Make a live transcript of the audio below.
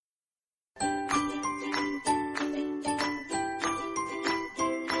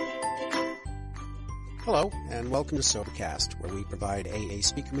Hello, and welcome to Sobercast, where we provide AA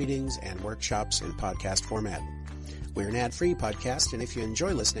speaker meetings and workshops in podcast format. We're an ad-free podcast, and if you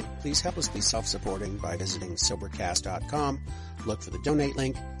enjoy listening, please help us be self-supporting by visiting Sobercast.com, look for the donate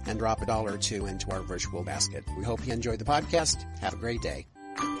link, and drop $1 or $2 into our virtual basket. We hope you enjoyed the podcast. Have a great day.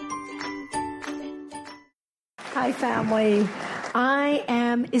 Hi, family. I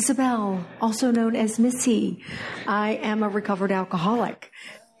am Isabell, also known as Missy. I am a recovered alcoholic.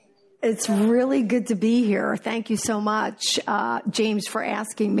 It's really good to be here. Thank you so much, James, for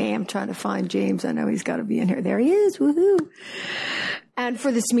asking me. I'm trying to find James. I know he's got to be in here. There he is. Woohoo. And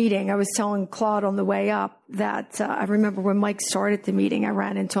for this meeting, I was telling Claude on the way up that I remember when Mike started the meeting, I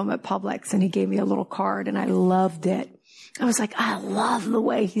ran into him at Publix, and he gave me a little card, and I loved it. I was like, I love the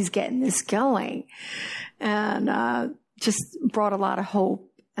way he's getting this going. And just brought a lot of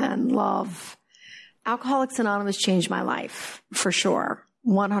hope and love. Alcoholics Anonymous changed my life, for sure.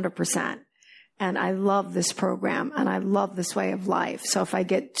 100%. And I love this program, and I love this way of life. So if I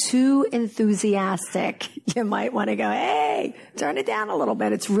get too enthusiastic, you might want to go, hey, turn it down a little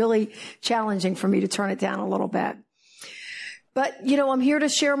bit. It's really challenging for me to turn it down a little bit. But, I'm here to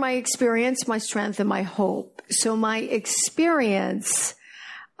share my experience, my strength, and my hope. So my experience,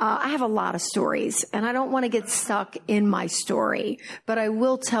 I have a lot of stories, and I don't want to get stuck in my story, but I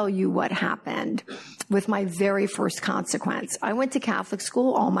will tell you what happened with my very first consequence. I went to Catholic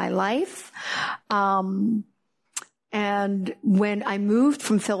school all my life. And when I moved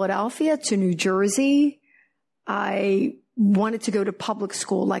from Philadelphia to New Jersey, I wanted to go to public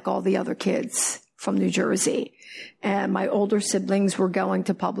school like all the other kids from New Jersey. And my older siblings were going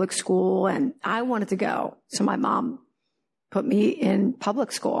to public school, and I wanted to go. So my mom put me in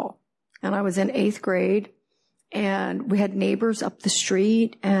public school, and I was in 8th grade, and we had neighbors up the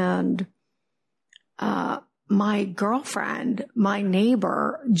street, and my girlfriend, my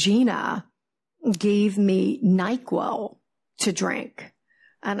neighbor, Gina, gave me NyQuil to drink.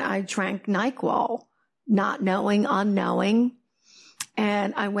 And I drank NyQuil, not knowing, unknowing.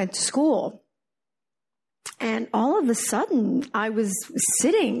 And I went to school. And all of a sudden, I was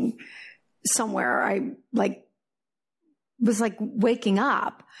sitting somewhere. I was waking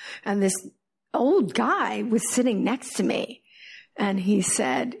up. And this old guy was sitting next to me. And he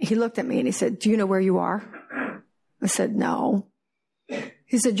looked at me and he said, do you know where you are? I said, no.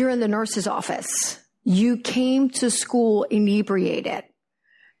 He said, you're in the nurse's office. You came to school inebriated.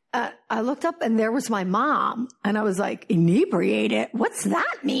 I looked up and there was my mom. And I was like, inebriated? What's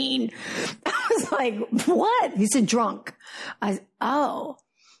that mean? I was like, what? He said, drunk. Oh.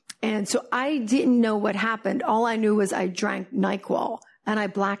 And so I didn't know what happened. All I knew was I drank NyQuil and I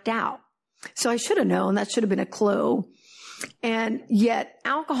blacked out. So I should have known. That should have been a clue. And yet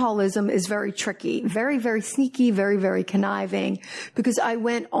alcoholism is very tricky, very, very sneaky, very, very conniving, because I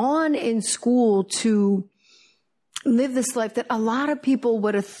went on in school to live this life that a lot of people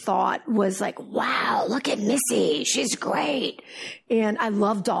would have thought was like, wow, look at Missy. She's great. And I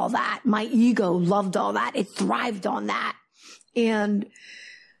loved all that. My ego loved all that. It thrived on that. And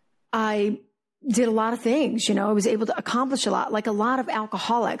I did a lot of things, I was able to accomplish a lot, like a lot of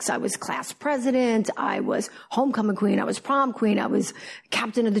alcoholics. I was class president. I was homecoming queen. I was prom queen. I was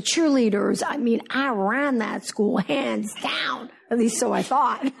captain of the cheerleaders. I mean, I ran that school hands down, at least so I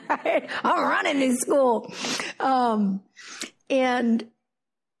thought, right? I'm running this school. And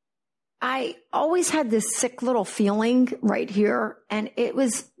I always had this sick little feeling right here, and it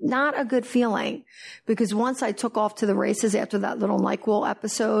was not a good feeling, because once I took off to the races after that little NyQuil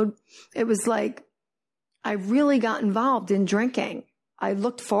episode, it was like I really got involved in drinking. I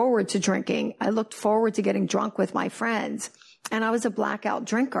looked forward to drinking. I looked forward to getting drunk with my friends, and I was a blackout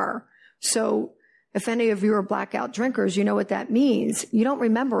drinker. So if any of you are blackout drinkers, you know what that means. You don't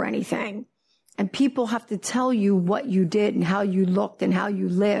remember anything. And people have to tell you what you did and how you looked and how you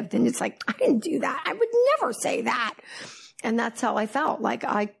lived. And it's like, I didn't do that. I would never say that. And that's how I felt. Like,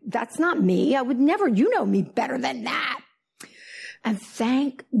 that's not me. I would never, you know me better than that. And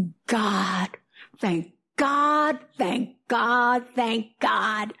thank God, there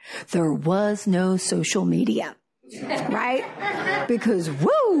was no social media. Right? Because,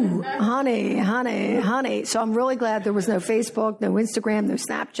 woo, honey. So I'm really glad there was no Facebook, no Instagram, no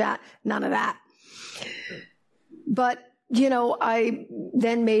Snapchat, none of that. But, I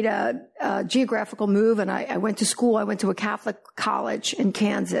then made a geographical move, and I went to school. I went to a Catholic college in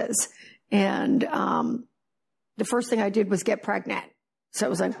Kansas. And the first thing I did was get pregnant. So it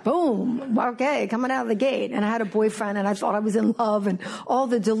was like, boom, okay, coming out of the gate. And I had a boyfriend, and I thought I was in love, and all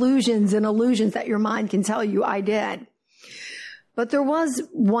the delusions and illusions that your mind can tell you, I did. But there was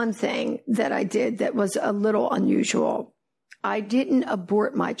one thing that I did that was a little unusual. I didn't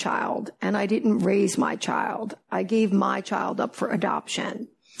abort my child and I didn't raise my child. I gave my child up for adoption,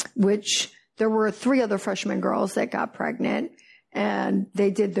 which there were 3 other freshman girls that got pregnant and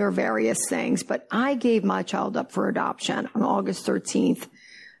they did their various things. But I gave my child up for adoption on August 13th,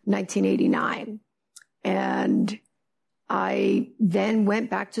 1989. And I then went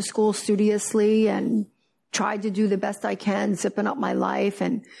back to school studiously and tried to do the best I can, zipping up my life,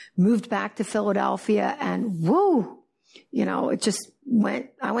 and moved back to Philadelphia, and woo, you know, it just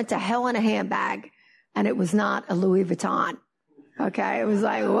I went to hell in a handbag, and it was not a Louis Vuitton. Okay. It was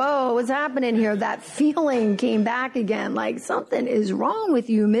like, whoa, what's happening here? That feeling came back again, like something is wrong with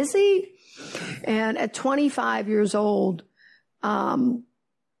you, Missy. And at 25 years old,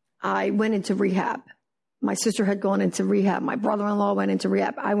 I went into rehab. My sister had gone into rehab. My brother-in-law went into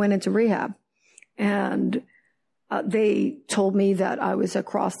rehab. I went into rehab. And they told me that I was a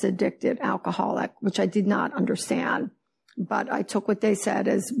cross-addicted alcoholic, which I did not understand. But I took what they said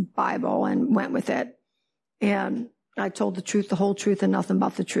as Bible and went with it. And I told the truth, the whole truth, and nothing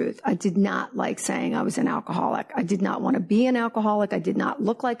but the truth. I did not like saying I was an alcoholic. I did not want to be an alcoholic. I did not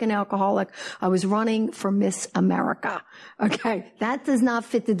look like an alcoholic. I was running for Miss America. Okay. That does not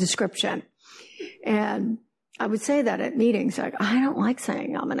fit the description. And I would say that at meetings, like, I don't like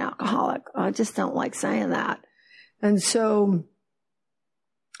saying I'm an alcoholic. I just don't like saying that. And so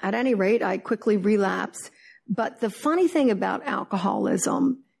at any rate, I quickly relapsed. But the funny thing about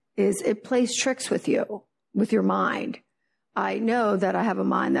alcoholism is it plays tricks with you, with your mind. I know that I have a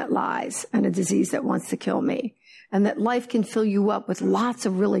mind that lies and a disease that wants to kill me, and that life can fill you up with lots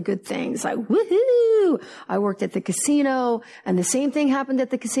of really good things. Like, woohoo! I worked at the casino, and the same thing happened at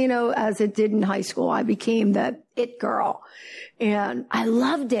the casino as it did in high school. I became the it girl, and I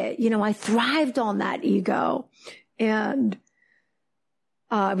loved it. You know, I thrived on that ego, and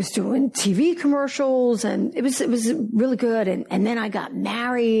I was doing TV commercials, and it was really good. And then I got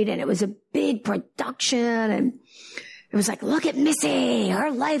married, and it was a big production, and it was like, look at Missy,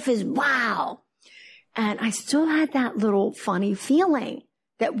 her life is wow. And I still had that little funny feeling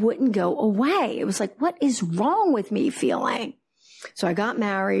that wouldn't go away. It was like, what is wrong with me feeling? So I got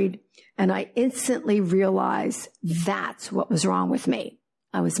married, and I instantly realized that's what was wrong with me.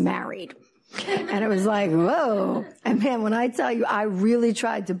 I was married. And it was like, whoa. And man, when I tell you, I really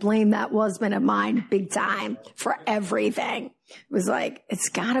tried to blame that husband of mine big time for everything. It was like, it's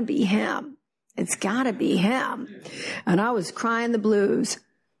gotta be him. It's gotta be him. And I was crying the blues,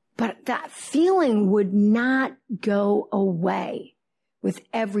 but that feeling would not go away. With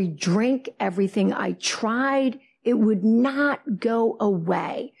every drink, everything I tried, it would not go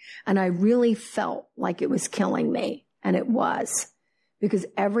away. And I really felt like it was killing me. And it was. Because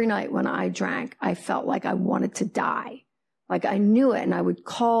every night when I drank, I felt like I wanted to die. Like I knew it. And I would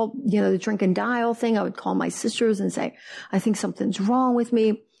call, the drink and dial thing. I would call my sisters and say, I think something's wrong with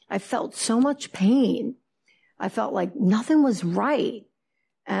me. I felt so much pain. I felt like nothing was right.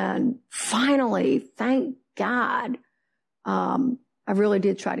 And finally, thank God, I really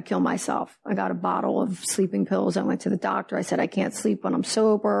did try to kill myself. I got a bottle of sleeping pills. I went to the doctor. I said, I can't sleep when I'm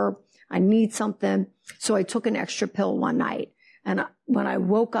sober. I need something. So I took an extra pill one night. And when I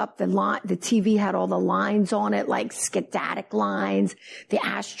woke up, the TV had all the lines on it, like skedatic lines. The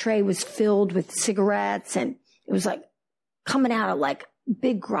ashtray was filled with cigarettes, and it was like coming out of like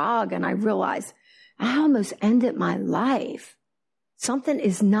big grog. And I realized I almost ended my life. Something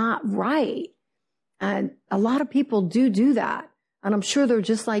is not right. And a lot of people do that. And I'm sure they're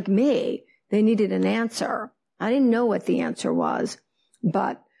just like me. They needed an answer. I didn't know what the answer was,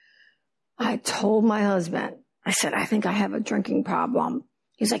 but I told my husband, I said, I think I have a drinking problem.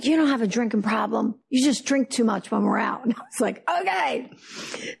 He's like, you don't have a drinking problem. You just drink too much when we're out. And I was like, okay.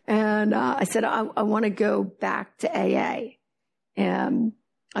 And I said, I want to go back to AA. And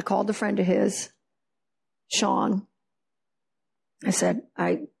I called a friend of his, Sean. I said,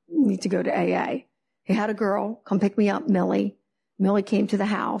 I need to go to AA. He had a girl come pick me up, Millie. Millie came to the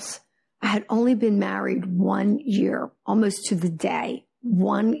house. I had only been married 1 year, almost to the day.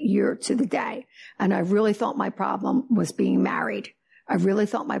 1 year to the day. And I really thought my problem was being married. I really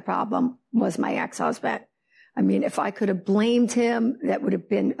thought my problem was my ex-husband. I mean, if I could have blamed him, that would have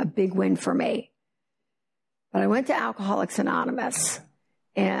been a big win for me. But I went to Alcoholics Anonymous,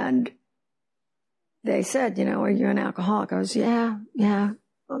 and they said, are you an alcoholic? I was, yeah, I'm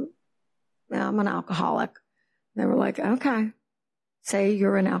an alcoholic. They were like, okay, say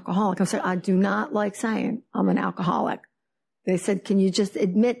you're an alcoholic. I said, I do not like saying I'm an alcoholic. They said, can you just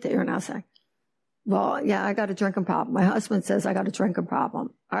admit that you're not saying? Well, yeah, I got a drinking problem. My husband says I got a drinking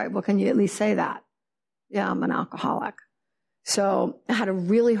problem. All right, well, can you at least say that? Yeah, I'm an alcoholic. So I had a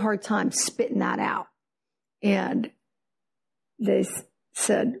really hard time spitting that out. And they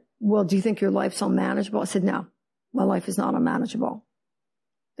said, well, do you think your life's unmanageable? I said, no, my life is not unmanageable.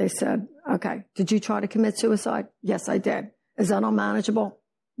 They said, okay, did you try to commit suicide? Yes, I did. Is that unmanageable?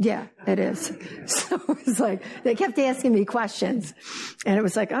 Yeah, it is. So it was like, they kept asking me questions, and it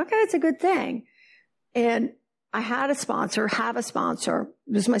was like, okay, it's a good thing. And I have a sponsor.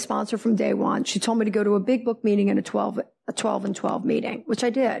 This is my sponsor from day one. She told me to go to a big book meeting and a 12 and 12 meeting, which I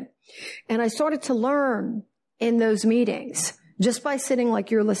did. And I started to learn in those meetings just by sitting like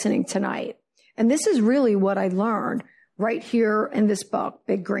you're listening tonight. And this is really what I learned right here in this book,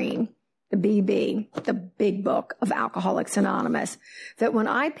 Big Green, the BB, the big book of Alcoholics Anonymous, that when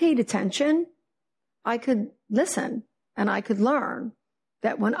I paid attention, I could listen and I could learn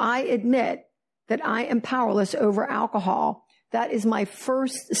that when I admit that I am powerless over alcohol, that is my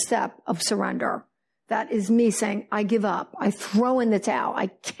first step of surrender. That is me saying, I give up. I throw in the towel. I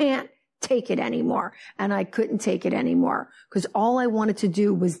can't take it anymore. And I couldn't take it anymore because all I wanted to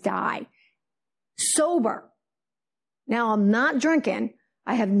do was die. Sober. Now I'm not drinking.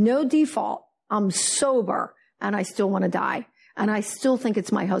 I have no default. I'm sober and I still want to die. And I still think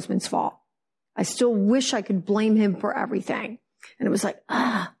it's my husband's fault. I still wish I could blame him for everything. And it was like,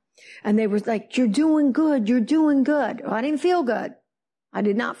 And they were like, you're doing good. You're doing good. Well, I didn't feel good. I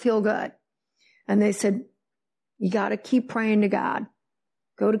did not feel good. And they said, you got to keep praying to God.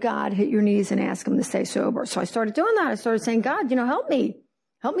 Go to God, hit your knees and ask him to stay sober. So I started doing that. I started saying, God, help me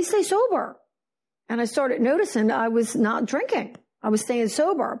stay sober. And I started noticing I was not drinking. I was staying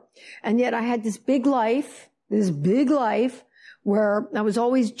sober. And yet I had this big life where I was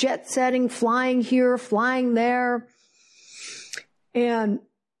always jet setting, flying here, flying there. And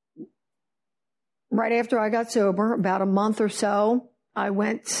right after I got sober, about a month or so, I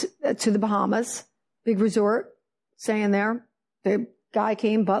went to the Bahamas, big resort, staying there. The guy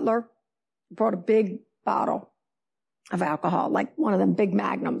came, butler, brought a big bottle of alcohol, like one of them big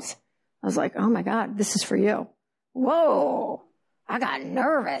magnums. I was like, oh my God, this is for you. Whoa, I got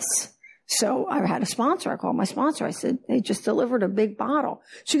nervous. So I had a sponsor. I called my sponsor. I said, they just delivered a big bottle.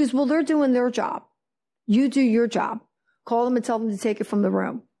 She goes, well, they're doing their job. You do your job. Call them and tell them to take it from the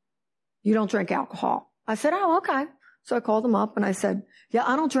room. You don't drink alcohol. I said, oh, okay. So I called them up and I said, yeah,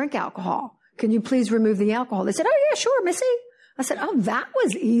 I don't drink alcohol. Can you please remove the alcohol? They said, oh yeah, sure, Missy. I said, oh, that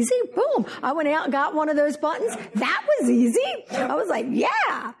was easy. Boom. I went out and got one of those buttons. That was easy. I was like,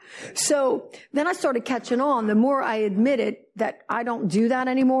 yeah. So then I started catching on. The more I admitted that I don't do that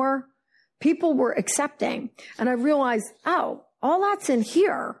anymore, people were accepting. And I realized, oh, all that's in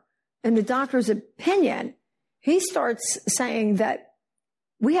here. In the doctor's opinion, he starts saying that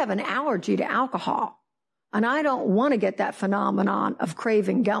we have an allergy to alcohol. And I don't want to get that phenomenon of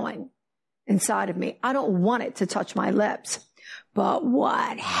craving going inside of me. I don't want it to touch my lips. But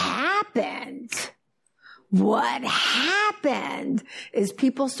what happened is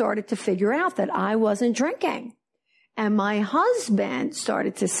people started to figure out that I wasn't drinking. And my husband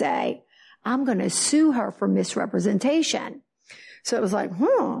started to say, I'm going to sue her for misrepresentation. So it was like,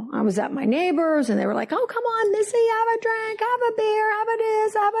 I was at my neighbors and they were like, oh, come on, Missy, have a drink, have a beer, have a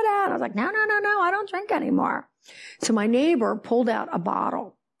this, have a that. I was like, no, I don't drink anymore. So my neighbor pulled out a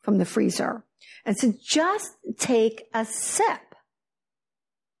bottle from the freezer and said, just take a sip.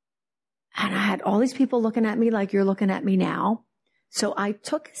 And I had all these people looking at me like you're looking at me now. So I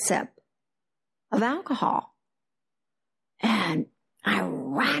took a sip of alcohol and I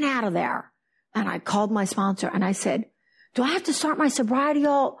ran out of there and I called my sponsor and I said, do I have to start my sobriety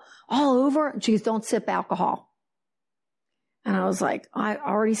all over? And she goes, don't sip alcohol. And I was like, I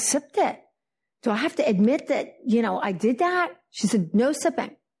already sipped it. Do I have to admit that, I did that? She said, no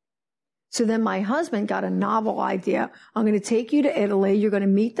sipping. So then my husband got a novel idea. I'm going to take you to Italy. You're going to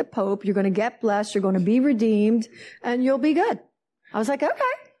meet the Pope. You're going to get blessed. You're going to be redeemed and you'll be good. I was like,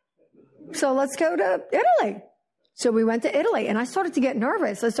 okay, so let's go to Italy. So we went to Italy and I started to get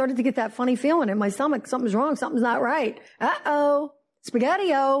nervous. I started to get that funny feeling in my stomach. Something's wrong. Something's not right. Uh-oh,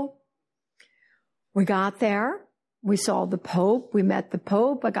 spaghetti-o. We got there. We saw the Pope. We met the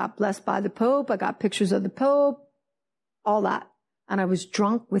Pope. I got blessed by the Pope. I got pictures of the Pope, all that. And I was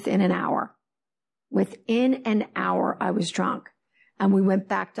drunk within an hour. Within an hour, I was drunk. And we went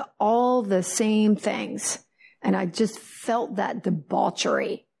back to all the same things. And I just felt that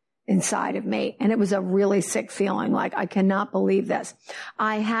debauchery inside of me. And it was a really sick feeling. Like, I cannot believe this.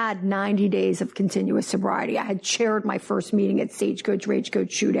 I had 90 days of continuous sobriety. I had chaired my first meeting at Stagecoach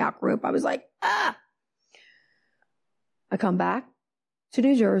Ragecoach Shootout Group. I was like, I come back to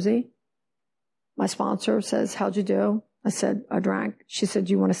New Jersey. My sponsor says, how'd you do? I said, I drank. She said,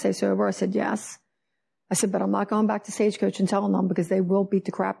 do you want to stay sober? I said, yes. I said, but I'm not going back to Stagecoach and telling them because they will beat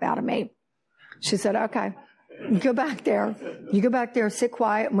the crap out of me. She said, okay. You go back there, sit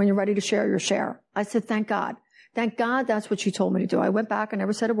quiet, and when you're ready to share, you share. I said, thank God. Thank God that's what she told me to do. I went back, I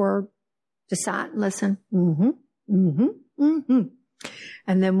never said a word, just sat and listened. And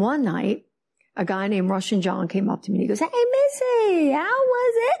then one night, a guy named Russian John came up to me and he goes, hey, Missy, how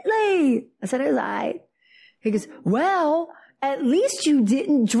was Italy? I said, it was all right. He goes, well, at least you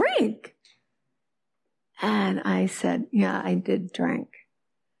didn't drink. And I said, yeah, I did drink.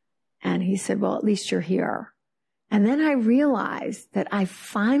 And he said, well, at least you're here. And then I realized that I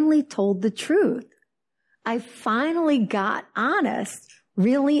finally told the truth. I finally got honest,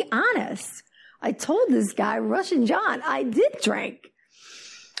 really honest. I told this guy, Russian John, I did drink.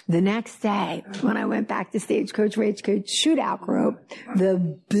 The next day, when I went back to Stagecoach, Ragecoach, Shootout Group,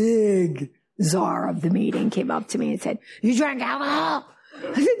 the big czar of the meeting came up to me and said, you drank alcohol?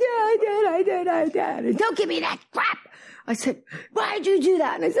 I said, yeah, I did. Don't give me that crap. I said, why'd you do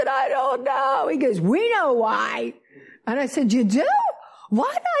that? And I said, I don't know. He goes, we know why. And I said, you do?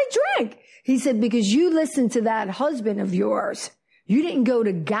 Why did I drink? He said, because you listened to that husband of yours. You didn't go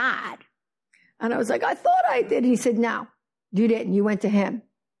to God. And I was like, I thought I did. He said, no, you didn't. You went to him.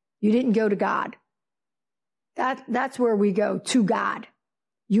 You didn't go to God. That's where we go, to God.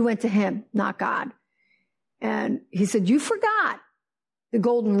 You went to him, not God. And he said, you forgot the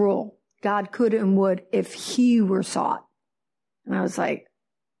golden rule. God could and would if he were sought. And I was like,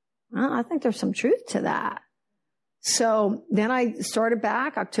 well, I think there's some truth to that. So then I started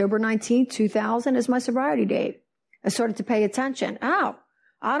back, October 19th, 2000 is my sobriety date. I started to pay attention. Oh,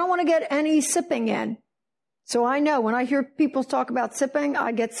 I don't want to get any sipping in. So I know when I hear people talk about sipping,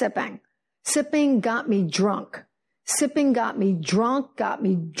 I get sipping. Sipping got me drunk. Sipping got me drunk,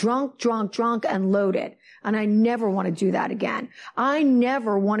 and loaded. And I never want to do that again. I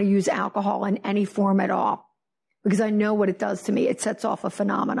never want to use alcohol in any form at all because I know what it does to me. It sets off a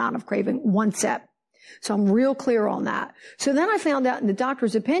phenomenon of craving one sip. So I'm real clear on that. So then I found out in the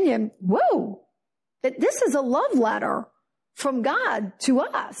doctor's opinion, whoa, that this is a love letter from God to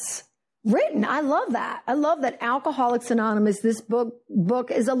us. Written. I love that. I love that Alcoholics Anonymous, this book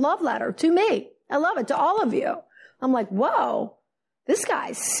is a love letter to me. I love it, to all of you. I'm like, whoa, this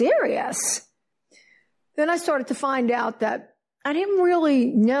guy's serious. Then I started to find out that I didn't really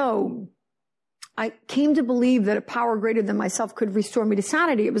know. I came to believe that a power greater than myself could restore me to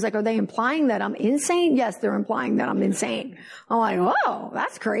sanity. It was like, are they implying that I'm insane? Yes, they're implying that I'm insane. I'm like, whoa,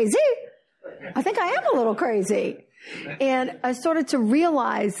 that's crazy. I think I am a little crazy. And I started to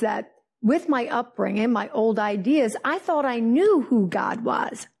realize that with my upbringing, my old ideas, I thought I knew who God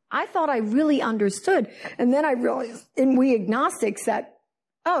was. I thought I really understood. And then I realized in we agnostics that,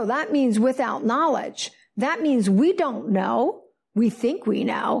 oh, that means without knowledge. That means we don't know. We think we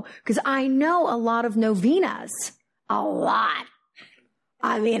know. Because I know a lot of novenas. A lot.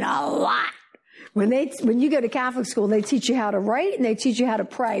 I mean, a lot. When you go to Catholic school, they teach you how to write and they teach you how to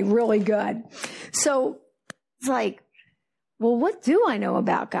pray really good. So it's like, well, what do I know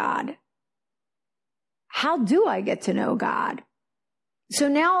about God? How do I get to know God? So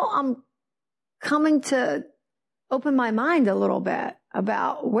now I'm coming to open my mind a little bit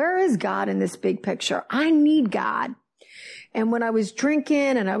about where is God in this big picture? I need God. And when I was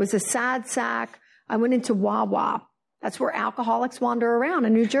drinking and I was a sad sack, I went into Wawa. That's where alcoholics wander around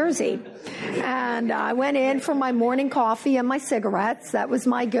in New Jersey. And I went in for my morning coffee and my cigarettes. That was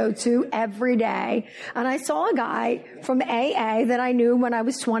my go-to every day. And I saw a guy from AA that I knew when I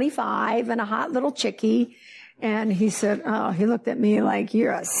was 25 and a hot little chickie. And he said, oh, he looked at me like,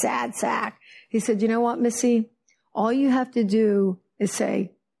 you're a sad sack. He said, you know what, Missy? All you have to do is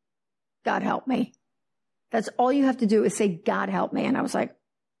say, God help me. That's all you have to do is say, God help me. And I was like,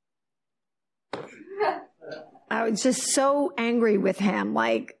 I was just so angry with him.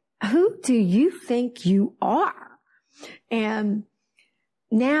 Like, who do you think you are? And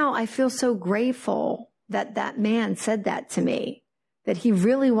now I feel so grateful that that man said that to me, that he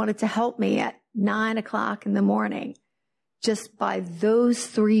really wanted to help me at 9 o'clock in the morning, just by those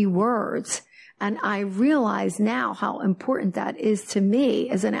 3 words. And I realize now how important that is to me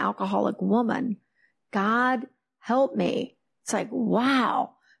as an alcoholic woman. God help me. It's like,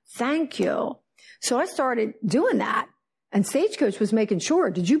 wow, thank you. So I started doing that. And Stagecoach was making sure,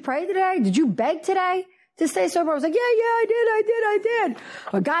 did you pray today? Did you beg today to stay sober? I was like, yeah, I did.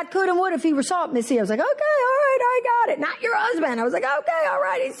 But God could and would if he were sought, Missy. I was like, okay, all right, I got it. Not your husband. I was like, okay, all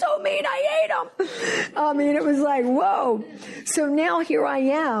right. He's so mean. I hate him. I mean, it was like, whoa. So now here I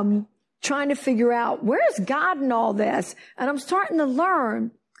am trying to figure out where's God in all this? And I'm starting to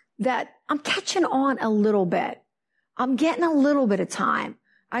learn that I'm catching on a little bit. I'm getting a little bit of time.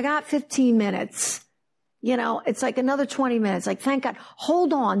 I got 15 minutes it's like another 20 minutes. Like, thank God.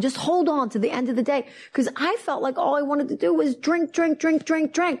 Hold on. Just hold on to the end of the day. Cause I felt like all I wanted to do was drink. Gotta drink.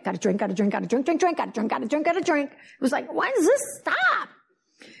 Gotta drink. Gotta drink. Gotta drink. It was like, when does this stop?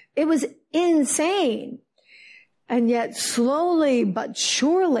 It was insane. And yet slowly but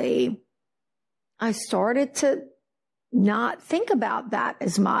surely, I started to not think about that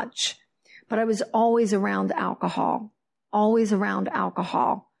as much, but I was always around alcohol.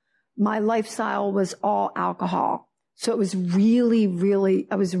 My lifestyle was all alcohol. So it was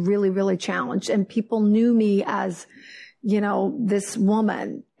I was really challenged. And people knew me as, this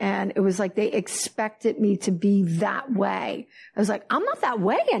woman. And it was like they expected me to be that way. I was like, I'm not that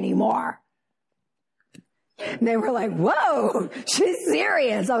way anymore. And they were like, whoa, she's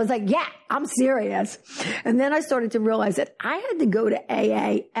serious. I was like, yeah, I'm serious. And then I started to realize that I had to go to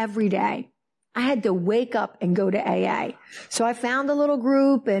AA every day. I had to wake up and go to AA. So I found a little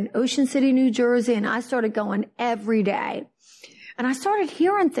group in Ocean City, New Jersey, and I started going every day. And I started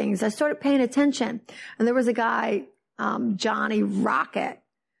hearing things. I started paying attention. And there was a guy, Johnny Rocket,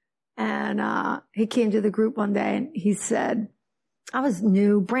 and he came to the group one day and he said, I was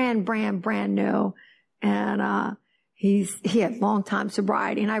new, brand new. And he had long time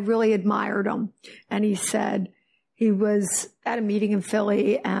sobriety, and I really admired him. And he said he was at a meeting in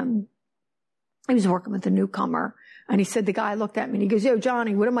Philly, and he was working with a newcomer. And he said, the guy looked at me and he goes, yo,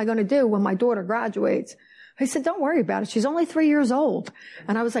 Johnny, what am I going to do when my daughter graduates? I said, don't worry about it. She's only 3 years old.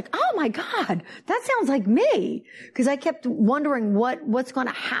 And I was like, oh my God, that sounds like me. Cause I kept wondering what's going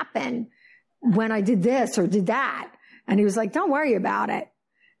to happen when I did this or did that. And he was like, don't worry about it.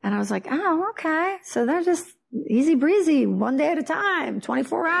 And I was like, oh, okay. So they're just easy breezy, one day at a time,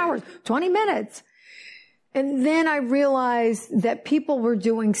 24 hours, 20 minutes. And then I realized that people were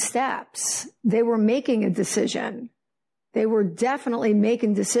doing steps. They were making a decision. They were definitely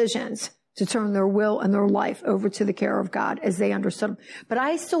making decisions to turn their will and their life over to the care of God as they understood them. But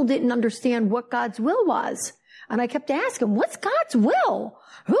I still didn't understand what God's will was. And I kept asking, what's God's will?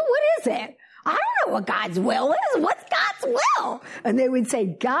 What is it? I don't know what God's will is. What's God's will? And they would say,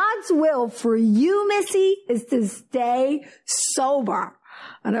 God's will for you, Missy, is to stay sober.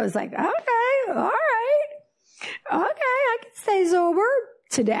 And I was like, okay, all right. Okay, I can stay sober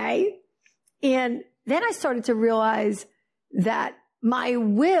today. And then I started to realize that my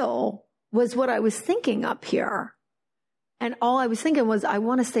will was what I was thinking up here. And all I was thinking was, I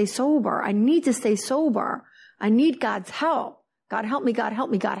want to stay sober. I need to stay sober. I need God's help. God help me, God help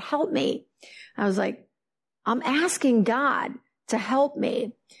me, God help me. I was like, I'm asking God to help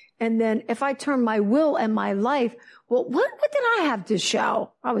me. And then if I turn my will and my life, well, what did I have to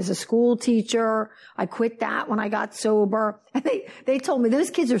show? I was a school teacher. I quit that when I got sober. And they told me,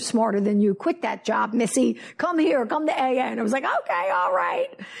 those kids are smarter than you. Quit that job, Missy. Come here, come to AA. And I was like, okay, all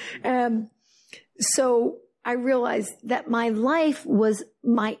right. So I realized that my life was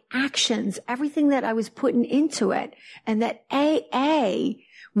my actions, everything that I was putting into it. And that AA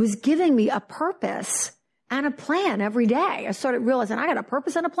was giving me a purpose and a plan every day. I started realizing I got a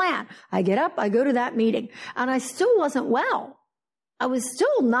purpose and a plan. I get up, I go to that meeting, and I still wasn't well. I was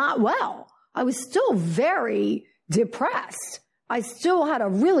still not well. I was still very depressed. I still had a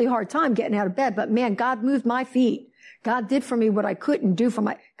really hard time getting out of bed, but man, God moved my feet. God did for me what I couldn't do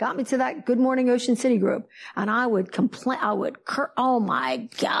got me to that Good Morning Ocean City group. And I would complain, oh my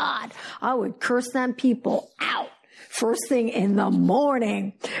God, I would curse them people out first thing in the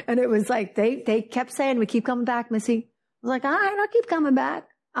morning. And it was like, they kept saying, we keep coming back, Missy. I was like, all right, I'll keep coming back.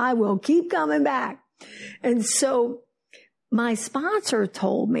 I will keep coming back. And so my sponsor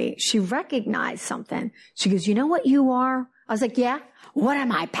told me, she recognized something. She goes, you know what you are? I was like, yeah. What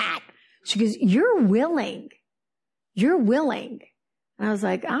am I, Pat? She goes, you're willing. You're willing. And I was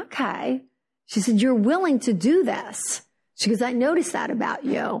like, okay. She said, you're willing to do this. She goes, I noticed that about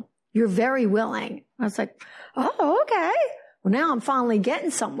you. You're very willing. I was like, oh, okay. Well, now I'm finally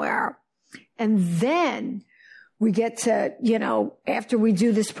getting somewhere. And then we get to, after we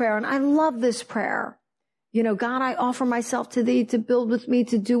do this prayer, and I love this prayer. God, I offer myself to thee to build with me,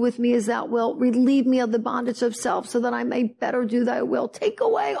 to do with me as thou wilt. Relieve me of the bondage of self so that I may better do thy will. Take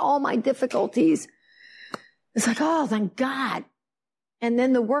away all my difficulties. It's like, oh, thank God. And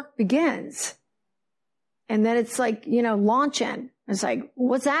then the work begins. And then it's like, launching. It's like,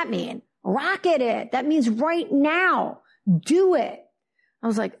 what's that mean? Rocket it. That means right now. Do it. I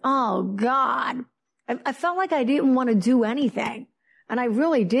was like, oh God. I felt like I didn't want to do anything. And I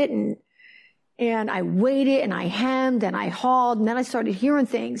really didn't. And I waited and I hemmed and I hauled. And then I started hearing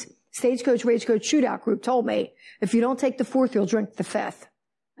things. Stagecoach, Ragecoach, Shootout Group told me, if you don't take the fourth, you'll drink the fifth.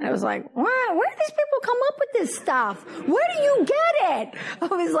 And I was like, wow, where do these people come up with this stuff? Where do you get it? I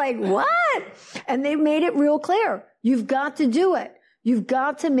was like, what? And they made it real clear. You've got to do it. You've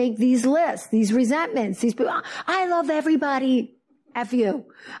got to make these lists, these resentments, these people. I love everybody. F you.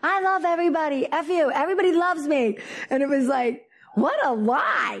 I love everybody. F you. Everybody loves me. And it was like, what a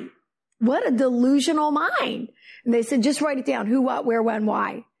lie. What a delusional mind. And they said, just write it down. Who, what, where, when,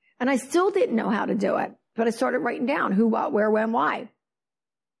 why. And I still didn't know how to do it, but I started writing down who, what, where, when, why.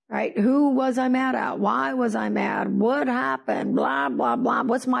 Right? Who was I mad at? Why was I mad? What happened? Blah, blah, blah.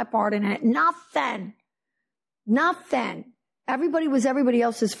 What's my part in it? Nothing. Nothing. Everybody was everybody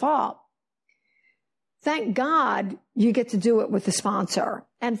else's fault. Thank God you get to do it with the sponsor.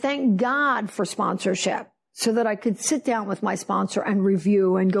 And thank God for sponsorship so that I could sit down with my sponsor and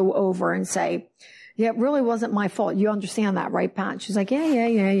review and go over and say, yeah, it really wasn't my fault. You understand that, right, Pat? She's like,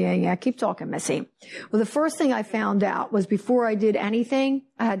 yeah. Keep talking, Missy. Well, the first thing I found out was before I did anything,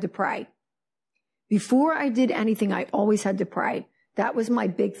 I had to pray. Before I did anything, I always had to pray. That was my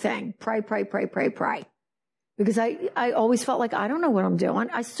big thing. Pray. Because I always felt like, I don't know what I'm doing.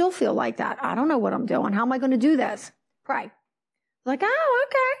 I still feel like that. I don't know what I'm doing. How am I going to do this? Pray. Like, oh,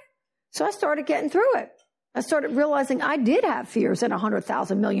 okay. So I started getting through it. I started realizing I did have fears in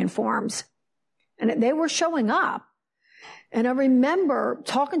 100,000 million forms. And they were showing up. And I remember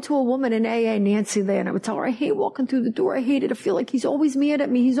talking to a woman in AA, Nancy, there, and I would tell her, I hate walking through the door. I hate it. I feel like he's always mad at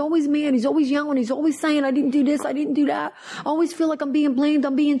me. He's always mad. He's always yelling. He's always saying, I didn't do this. I didn't do that. I always feel like I'm being blamed.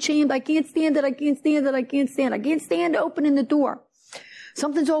 I'm being shamed. I can't stand it. I can't stand opening the door.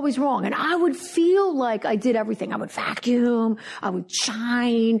 Something's always wrong. And I would feel like I did everything. I would vacuum. I would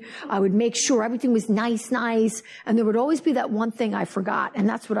shine. I would make sure everything was nice. And there would always be that one thing I forgot. And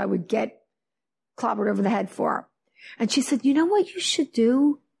that's what I would get clobbered over the head for. And she said, you know what you should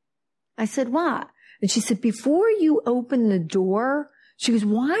do? I said, what? And she said, before you open the door, she goes,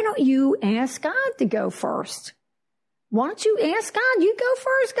 why don't you ask God to go first? Why don't you ask God? You go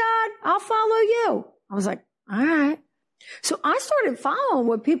first, God. I'll follow you. I was like, all right. So I started following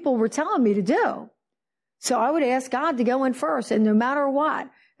what people were telling me to do. So I would ask God to go in first. And no matter what,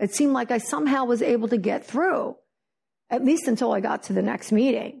 it seemed like I somehow was able to get through, at least until I got to the next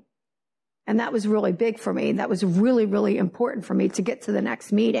meeting. And that was really big for me. That was really, really important for me to get to the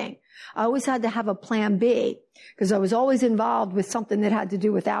next meeting. I always had to have a plan B because I was always involved with something that had to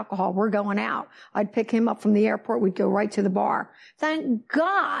do with alcohol. We're going out. I'd pick him up from the airport. We'd go right to the bar. Thank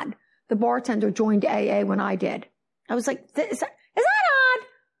God the bartender joined AA when I did. I was like, is that odd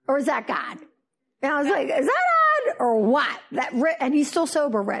or is that God? And I was like, is that odd or what? And he's still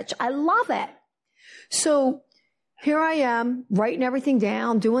sober, Rich. I love it. So here I am writing everything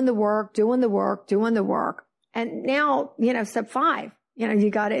down, doing the work. And now, step 5, you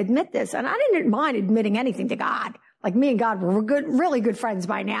got to admit this. And I didn't mind admitting anything to God. Like me and God were really good friends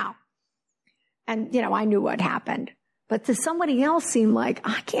by now. And, I knew what happened. But to somebody else seemed like,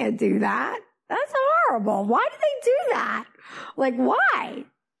 I can't do that. That's horrible. Why do they do that? Like, why?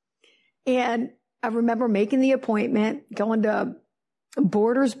 And I remember making the appointment, going to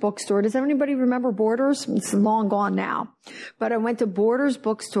Borders bookstore. Does anybody remember Borders? It's long gone now. But I went to Borders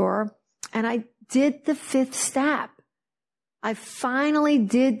bookstore and I did the 5th step. I finally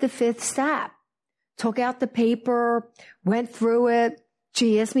did the 5th step. Took out the paper, went through it.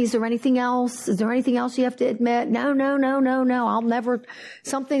 She asked me, is there anything else? Is there anything else you have to admit? No. I'll never,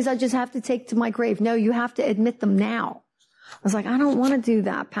 some things I just have to take to my grave. No, you have to admit them now. I was like, I don't want to do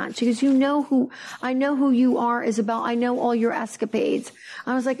that, Pat. She goes, I know who you are, Isabell. I know all your escapades.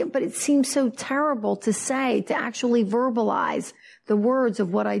 I was like, but it seems so terrible to say, to actually verbalize the words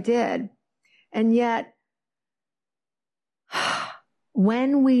of what I did. And yet,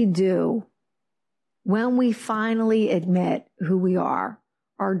 when we finally admit who we are,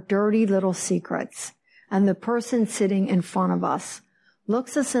 our dirty little secrets, and the person sitting in front of us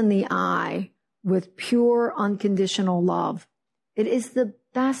looks us in the eye with pure, unconditional love, it is the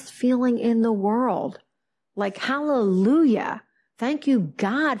best feeling in the world. Like, hallelujah. Thank you,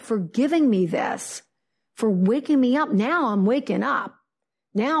 God, for giving me this, for waking me up. Now I'm waking up.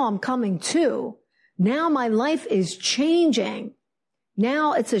 Now I'm coming to. Now my life is changing.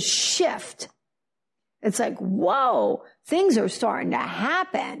 Now it's a shift. It's like, whoa, things are starting to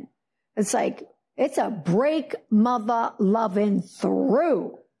happen. It's like, it's a break mother loving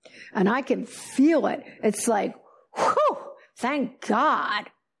through. And I can feel it. It's like, whew, thank God.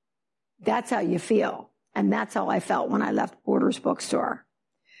 That's how you feel. And that's how I felt when I left Borders bookstore.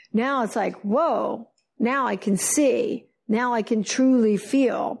 Now it's like, whoa, now I can see. Now I can truly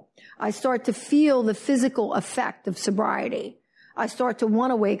feel. I start to feel the physical effect of sobriety. I start to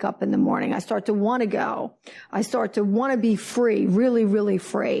want to wake up in the morning. I start to want to go. I start to want to be free, really, really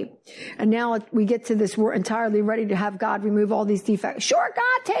free. And now we get to this, we're entirely ready to have God remove all these defects. Sure,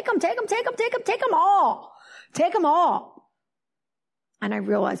 God, take them all. Take them all. And I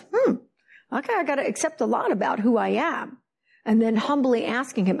realized, okay, I got to accept a lot about who I am. And then humbly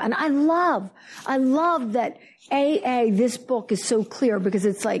asking him. And I love that AA, this book is so clear because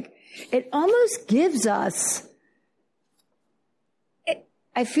it's like, it almost gives us,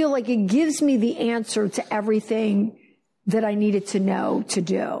 I feel like it gives me the answer to everything that I needed to know to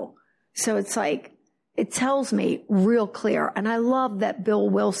do. So it's like, it tells me real clear. And I love that Bill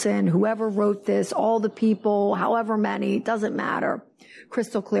Wilson, whoever wrote this, all the people, however many, doesn't matter.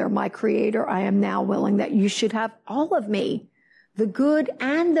 Crystal clear, my creator, I am now willing that you should have all of me, the good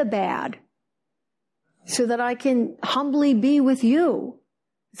and the bad, so that I can humbly be with you.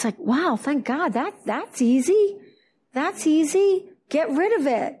 It's like, wow, thank God, that's easy. That's easy. Get rid of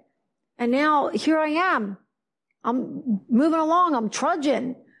it. And now here I am. I'm moving along. I'm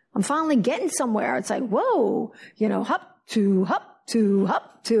trudging. I'm finally getting somewhere. It's like, whoa, hop to.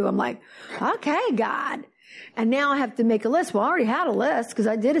 I'm like, okay, God. And now I have to make a list. Well, I already had a list because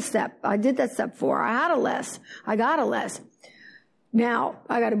I did that step 4. I had a list. I got a list. Now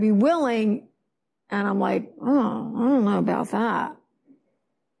I got to be willing. And I'm like, oh, I don't know about that.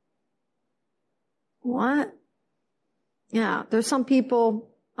 What? Yeah, there's some people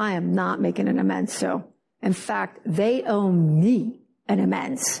I am not making an amends to. In fact, they owe me an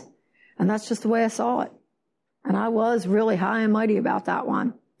amends. And that's just the way I saw it. And I was really high and mighty about that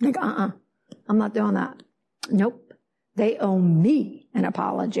one. Like, I'm not doing that. Nope. They owe me an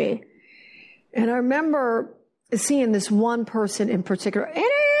apology. And I remember seeing this one person in particular.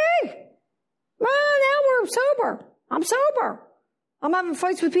 Hey, well, now we're sober. I'm sober. I'm having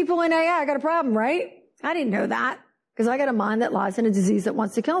fights with people in AA. I got a problem, right? I didn't know that because I got a mind that lies in a disease that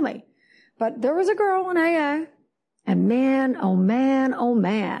wants to kill me. But there was a girl in AA, and man, oh man, oh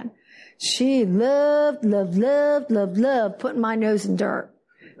man, she loved putting my nose in dirt.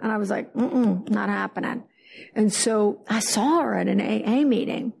 And I was like, not happening. And so I saw her at an AA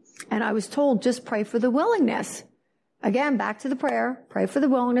meeting, and I was told, just pray for the willingness. Again, back to the prayer. Pray for the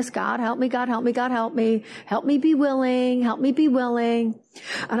willingness. God, help me. God, help me. God, help me. Help me be willing. Help me be willing.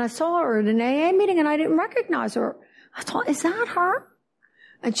 And I saw her at an AA meeting, and I didn't recognize her. I thought, is that her?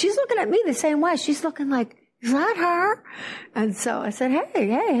 And she's looking at me the same way. She's looking like, is that her? And so I said, hey,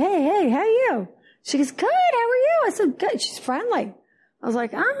 how are you? She goes, good, how are you? I said, good. She's friendly. I was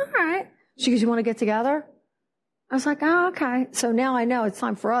like, oh, all right. She goes, you want to get together? I was like, oh, okay. So now I know it's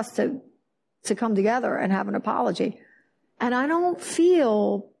time for us to come together and have an apology. And I don't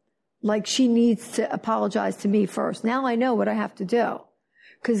feel like she needs to apologize to me first. Now I know what I have to do.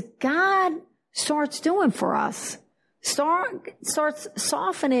 Because God starts doing for us. Starts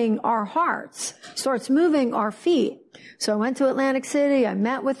softening our hearts, starts moving our feet. So I went to Atlantic City, I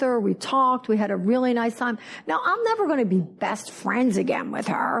met with her, we talked, we had a really nice time. Now, I'm never going to be best friends again with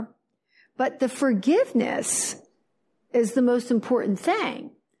her, but the forgiveness is the most important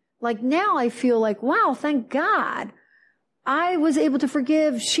thing. Like now I feel like, wow, thank God. I was able to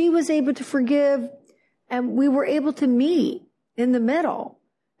forgive, she was able to forgive, and we were able to meet in the middle.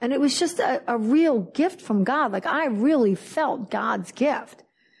 And it was just a real gift from God. Like I really felt God's gift.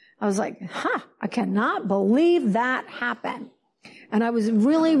 I was like, I cannot believe that happened. And I was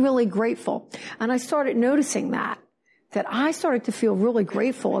really, really grateful. And I started noticing that I started to feel really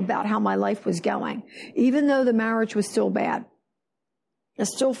grateful about how my life was going. Even though the marriage was still bad, I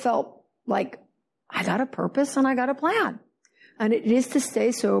still felt like I got a purpose and I got a plan. And it is to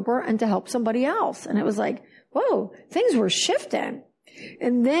stay sober and to help somebody else. And it was like, whoa, things were shifting.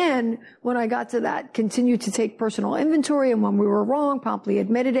 And then when I got to that, continued to take personal inventory, and when we were wrong, promptly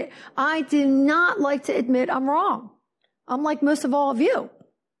admitted it. I did not like to admit I'm wrong. I'm like most of all of you,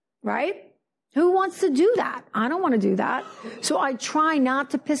 right? Who wants to do that? I don't want to do that. So I try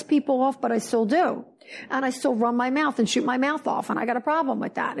not to piss people off, but I still do. And I still run my mouth and shoot my mouth off, and I got a problem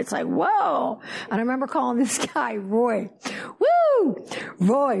with that. It's like, whoa. And I remember calling this guy Roy. Woo!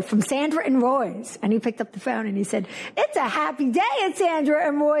 Roy from Sandra and Roy's. And he picked up the phone and he said, it's a happy day at Sandra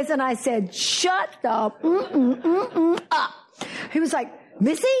and Roy's. And I said, shut the up. He was like,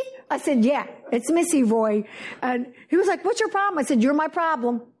 Missy? I said, yeah, it's Missy, Roy. And he was like, what's your problem? I said, you're my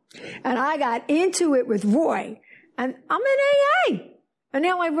problem. And I got into it with Roy. And I'm in AA. And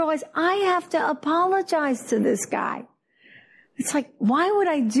now I realize I have to apologize to this guy. It's like, why would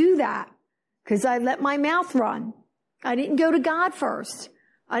I do that? Because I let my mouth run. I didn't go to God first.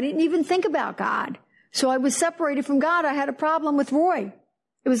 I didn't even think about God. So I was separated from God. I had a problem with Roy.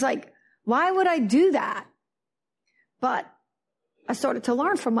 It was like, why would I do that? But I started to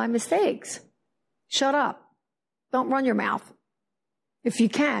learn from my mistakes. Shut up. Don't run your mouth. If you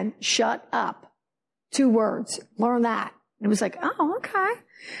can, shut up. 2 words. Learn that. And it was like, oh, okay.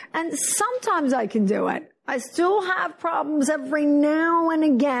 And sometimes I can do it. I still have problems every now and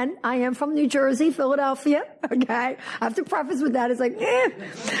again. I am from New Jersey, Philadelphia. Okay. I have to preface with that. It's like,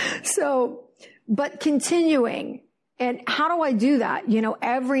 So, but continuing. And how do I do that?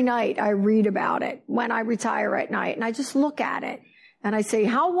 Every night I read about it when I retire at night, and I just look at it and I say,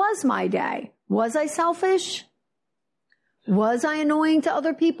 how was my day? Was I selfish? Was I annoying to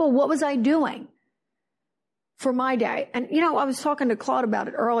other people? What was I doing for my day? And, I was talking to Claude about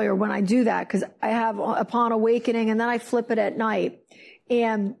it earlier when I do that, because I have Upon Awakening and then I flip it at night.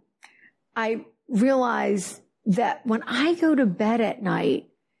 And I realize that when I go to bed at night,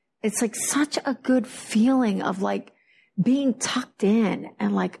 it's like such a good feeling of like being tucked in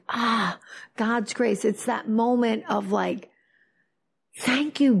and like, God's grace. It's that moment of like,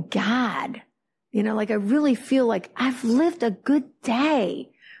 thank you, God. Like I really feel like I've lived a good day.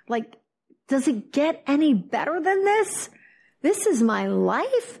 Like, does it get any better than this? This is my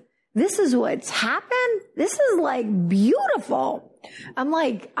life. This is what's happened. This is like beautiful. I'm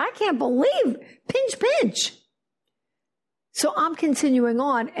like, I can't believe, pinch. So I'm continuing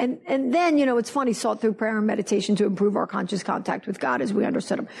on. And then, it's funny, sought through prayer and meditation to improve our conscious contact with God as we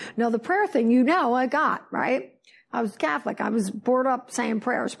understood him. Now the prayer thing, I got, right? I was Catholic. I was brought up saying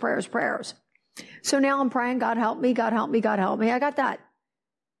prayers. So now I'm praying, God help me, God help me, God help me. I got that.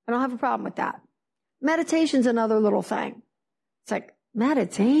 I don't have a problem with that. Meditation's another little thing. It's like,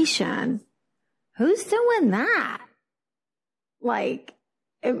 meditation? Who's doing that? Like,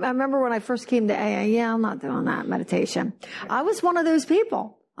 I remember when I first came to AA, I'm not doing that meditation. I was one of those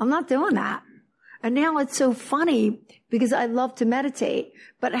people. I'm not doing that. And now it's so funny because I love to meditate,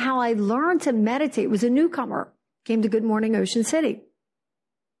 but how I learned to meditate was a newcomer, came to Good Morning Ocean City.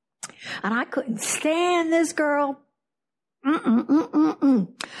 And I couldn't stand this girl. I'm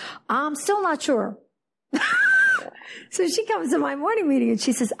still not sure. So she comes to my morning meeting and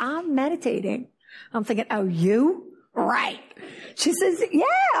she says, I'm meditating. I'm thinking, oh, you? Right. She says, yeah,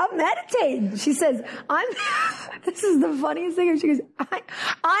 I'm meditating. She says, this is the funniest thing. She goes,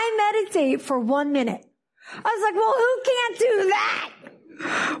 I meditate for 1 minute. I was like, well, who can't do that?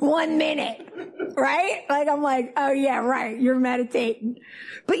 1 minute, right? Like, I'm like, oh yeah, right. You're meditating.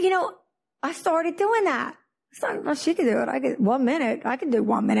 But I started doing that. Well, she could do it. I could 1 minute. I could do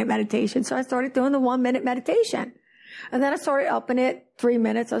 1 minute meditation. So I started doing the 1 minute meditation. And then I started upping it 3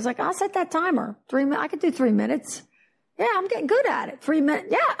 minutes. I was like, I'll set that timer. 3 minutes. I could do 3 minutes. Yeah, I'm getting good at it. 3 minutes.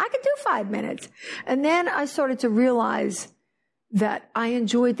 Yeah, I could do 5 minutes. And then I started to realize that I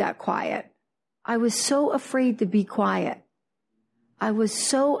enjoyed that quiet. I was so afraid to be quiet. I was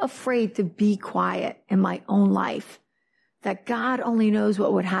so afraid to be quiet in my own life that God only knows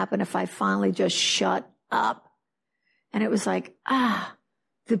what would happen if I finally just shut up. And it was like,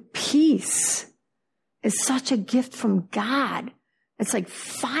 the peace is such a gift from God. It's like,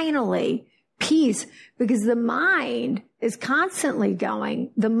 finally, peace, because the mind is constantly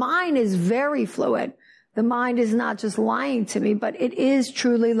going. The mind is very fluid. The mind is not just lying to me, but it is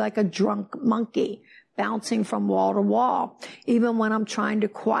truly like a drunk monkey bouncing from wall to wall, even when I'm trying to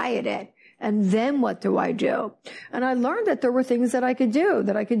quiet it. And then what do I do? And I learned that there were things that I could do,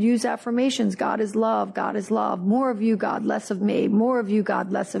 that I could use affirmations. God is love. God is love. More of you, God, less of me. More of you,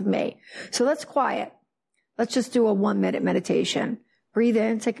 God, less of me. So let's quiet. Let's just do a 1 minute meditation. Breathe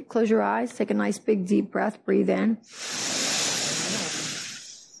in, close your eyes, take a nice big deep breath, breathe in.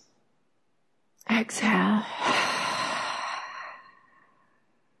 Exhale.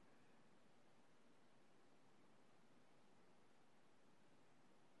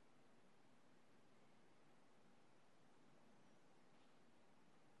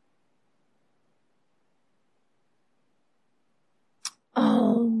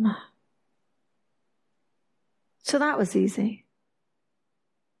 So that was easy.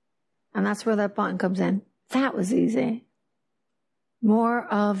 And that's where that button comes in. That was easy. More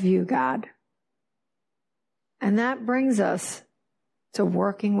of you, God. And that brings us to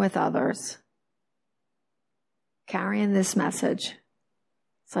working with others, carrying this message.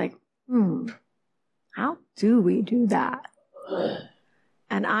 It's like, how do we do that?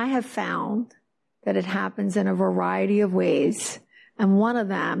 And I have found that it happens in a variety of ways. And one of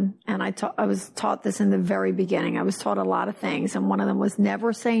them, and I was taught this in the very beginning, I was taught a lot of things, and one of them was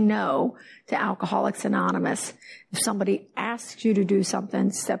never say no to Alcoholics Anonymous. If somebody asks you to do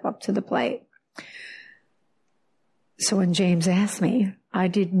something, step up to the plate. So when James asked me, I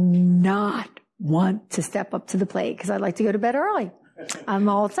did not want to step up to the plate because I like to go to bed early. I'm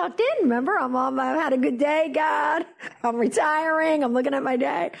all tucked in. Remember, I've had a good day, God. I'm retiring. I'm looking at my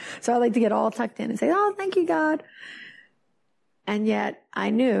day. So I like to get all tucked in and say, oh, thank you, God. And yet I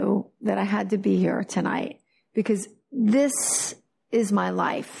knew that I had to be here tonight because this is my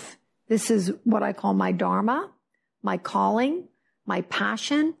life. This is what I call my dharma, my calling, my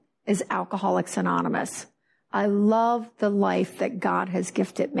passion is Alcoholics Anonymous. I love the life that God has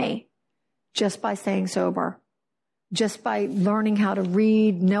gifted me just by staying sober, just by learning how to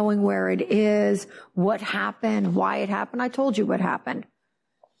read, knowing where it is, what happened, why it happened. I told you what happened.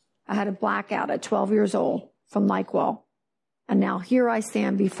 I had a blackout at 12 years old from NyQuil. And now here I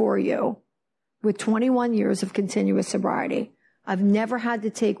stand before you with 21 years of continuous sobriety. I've never had to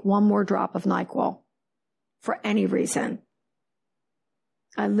take one more drop of NyQuil for any reason.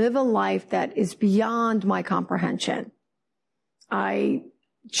 I live a life that is beyond my comprehension. I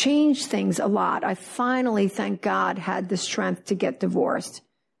changed things a lot. I finally, thank God, had the strength to get divorced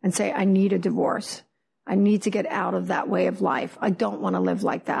and say, I need a divorce. I need to get out of that way of life. I don't want to live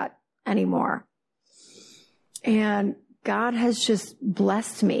like that anymore. And God has just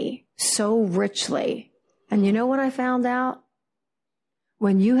blessed me so richly. And you know what I found out?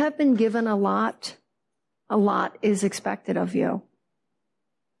 When you have been given a lot is expected of you.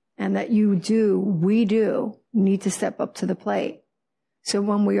 And that we do need to step up to the plate. So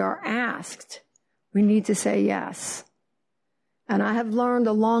when we are asked, we need to say yes. And I have learned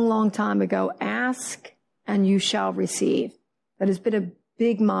a long, long time ago, ask and you shall receive. That has been a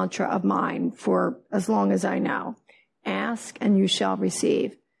big mantra of mine for as long as I know. Ask and you shall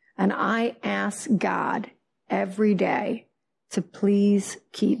receive. And I ask God every day to please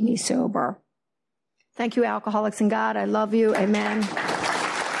keep me sober. Thank you, Alcoholics and God. I love you. Amen.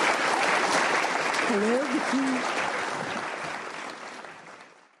 Hello.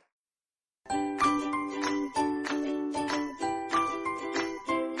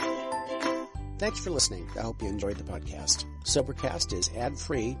 Thanks for listening. I hope you enjoyed the podcast. Sobercast is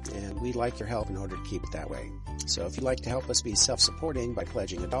ad-free, and we'd like your help in order to keep it that way. So if you'd like to help us be self-supporting by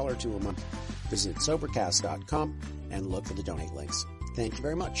pledging $1 or $2 a month, visit Sobercast.com and look for the donate links. Thank you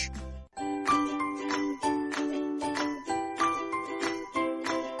very much.